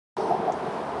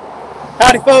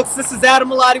Howdy folks, this is Adam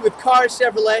Malati with Cars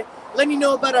Chevrolet, letting you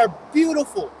know about our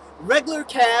beautiful regular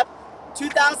cab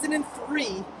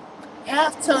 2003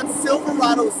 half-ton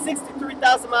Silverado with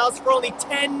 63,000 miles for only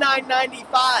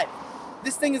 $10,995.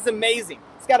 This thing is amazing.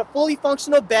 It's got a fully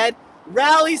functional bed,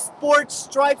 Rally Sport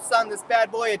stripes on this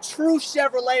bad boy, a true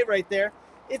Chevrolet right there.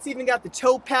 It's even got the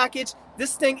tow package.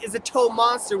 This thing is a tow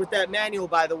monster with that manual,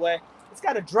 by the way. It's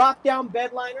got a drop-down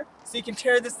bed liner, so you can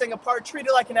tear this thing apart, treat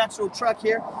it like an actual truck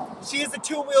here. She is a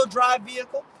two-wheel drive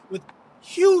vehicle with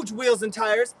huge wheels and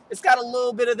tires. It's got a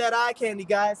little bit of that eye candy,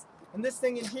 guys. And this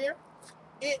thing in here,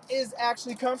 it is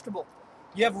actually comfortable.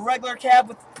 You have a regular cab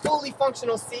with fully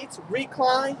functional seats,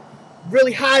 recline,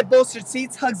 really high bolstered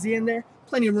seats, hugs you in there,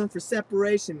 plenty of room for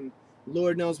separation,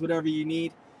 Lord knows whatever you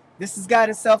need. This has got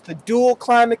itself the dual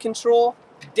climate control,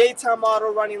 daytime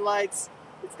auto running lights.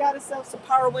 It's got itself some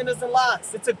power windows and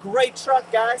locks. It's a great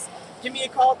truck, guys. Give me a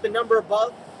call at the number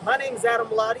above. My name is Adam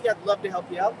Malati. I'd love to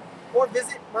help you out. Or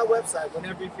visit my website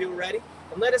whenever you feel ready.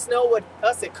 And let us know what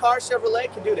us at Cars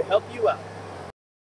Chevrolet can do to help you out.